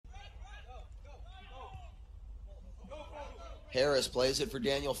Harris plays it for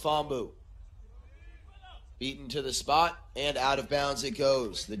Daniel Fambu. Beaten to the spot, and out of bounds it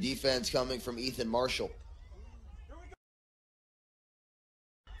goes. The defense coming from Ethan Marshall.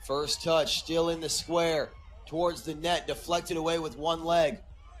 First touch, still in the square, towards the net, deflected away with one leg.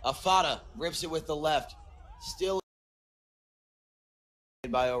 Afada rips it with the left. Still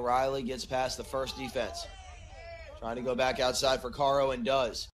by O'Reilly, gets past the first defense. Trying to go back outside for Caro, and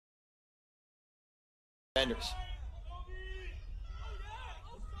does. Defenders.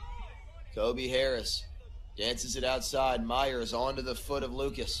 Kobe Harris dances it outside. Myers onto the foot of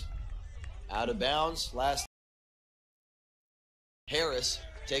Lucas. Out of bounds. Last. Harris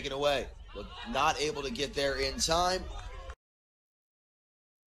taken away. Not able to get there in time.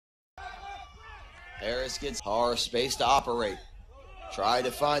 Harris gets hard space to operate. Tried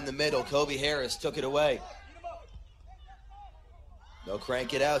to find the middle. Kobe Harris took it away. They'll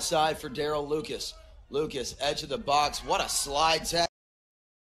crank it outside for Daryl Lucas. Lucas, edge of the box. What a slide tackle.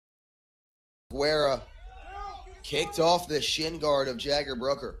 Guerra kicked off the shin guard of Jagger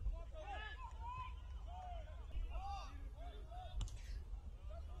Brooker.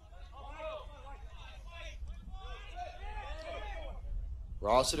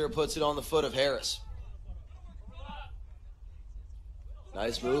 Rossiter puts it on the foot of Harris.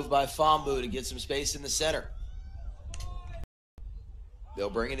 Nice move by Fambu to get some space in the center. They'll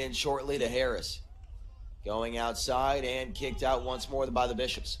bring it in shortly to Harris. Going outside and kicked out once more by the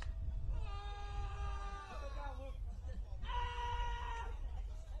Bishops.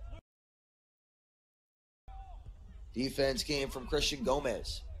 Defense came from Christian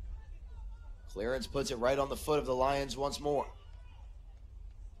Gomez. Clearance puts it right on the foot of the Lions once more.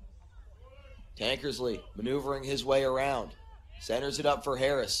 Tankersley maneuvering his way around. Centers it up for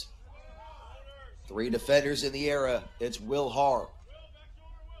Harris. Three defenders in the area. It's Will Harr.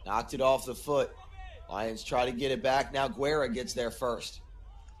 Knocked it off the foot. Lions try to get it back. Now Guerra gets there first.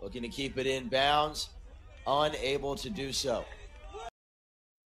 Looking to keep it in bounds. Unable to do so.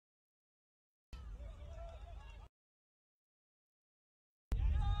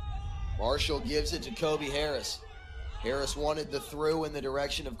 Marshall gives it to Kobe Harris. Harris wanted the through in the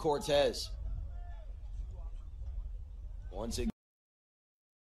direction of Cortez. Once again.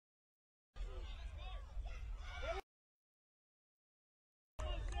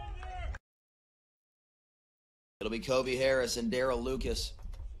 It'll be Kobe Harris and Daryl Lucas.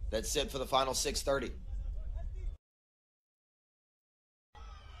 That's it for the final 6:30.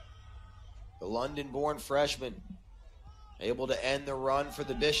 The London-born freshman able to end the run for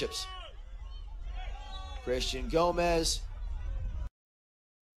the Bishops. Christian Gomez.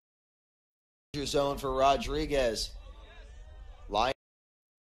 Zone for Rodriguez.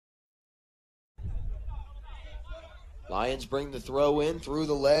 Lions bring the throw in through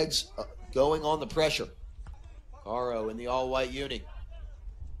the legs, going on the pressure. Caro in the all-white uni.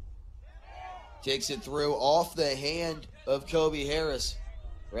 Takes it through off the hand of Kobe Harris.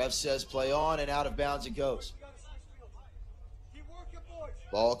 Ref says play on, and out of bounds it goes.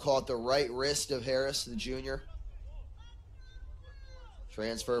 Ball caught the right wrist of Harris, the junior.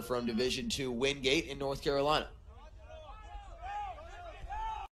 Transfer from Division II Wingate in North Carolina.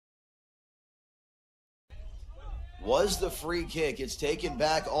 Was the free kick. It's taken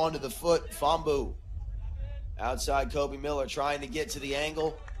back onto the foot. Fambu. Outside Kobe Miller trying to get to the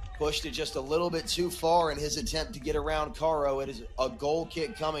angle. Pushed it just a little bit too far in his attempt to get around Caro. It is a goal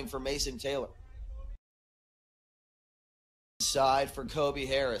kick coming for Mason Taylor. Side for Kobe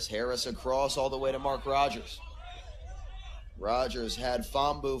Harris. Harris across all the way to Mark Rogers. Rogers had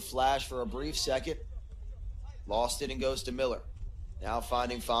Fambu flash for a brief second. Lost it and goes to Miller. Now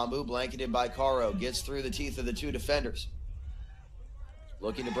finding Fambu, blanketed by Caro. Gets through the teeth of the two defenders.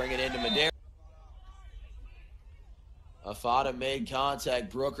 Looking to bring it into Madera. Afada made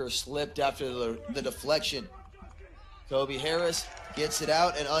contact. Brooker slipped after the deflection. Kobe Harris gets it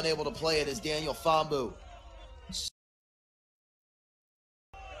out, and unable to play it is Daniel Fambu.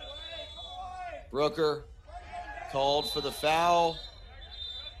 Brooker called for the foul.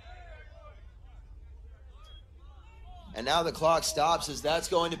 And now the clock stops, as that's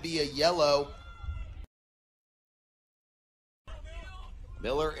going to be a yellow.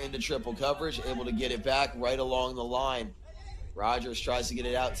 Miller into triple coverage, able to get it back right along the line. Rogers tries to get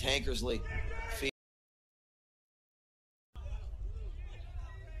it out. Tankersley.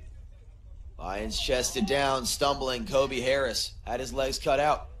 Lions chested down, stumbling. Kobe Harris had his legs cut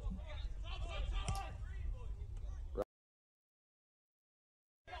out.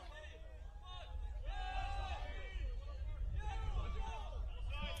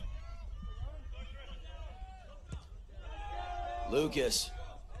 Lucas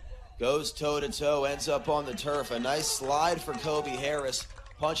Goes toe-to-toe, ends up on the turf. A nice slide for Kobe Harris.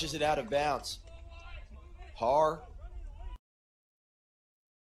 Punches it out of bounds. Har.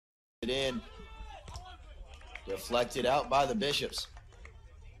 It in. Deflected out by the Bishops.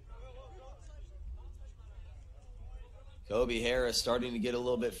 Kobe Harris starting to get a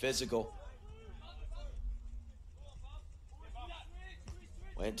little bit physical.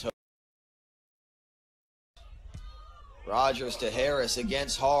 Went to Rogers to Harris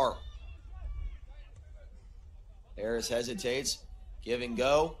against Har. Harris hesitates. Give and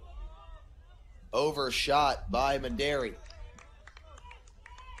go. Overshot by Mandari.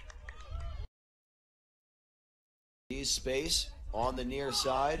 Space on the near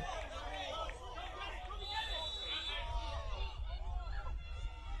side.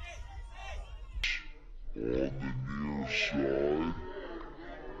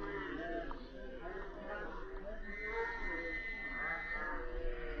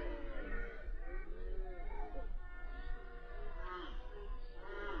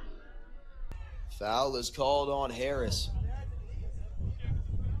 Foul is called on Harris.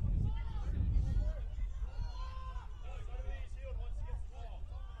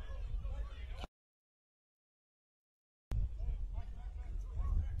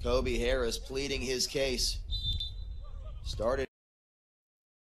 Kobe Harris pleading his case. Started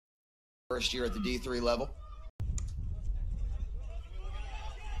first year at the D3 level.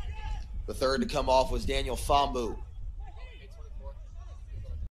 The third to come off was Daniel Fambu.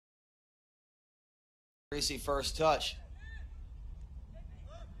 Greasy first touch.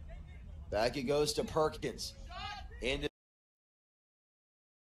 Back it goes to Perkins. Into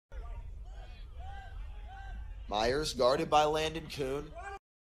Myers guarded by Landon Kuhn.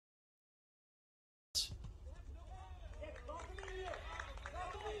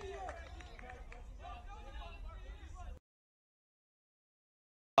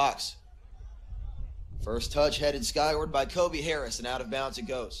 Box. First touch headed skyward by Kobe Harris, and out of bounds it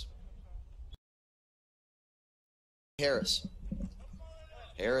goes. Harris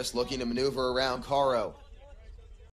looking to maneuver around Caro.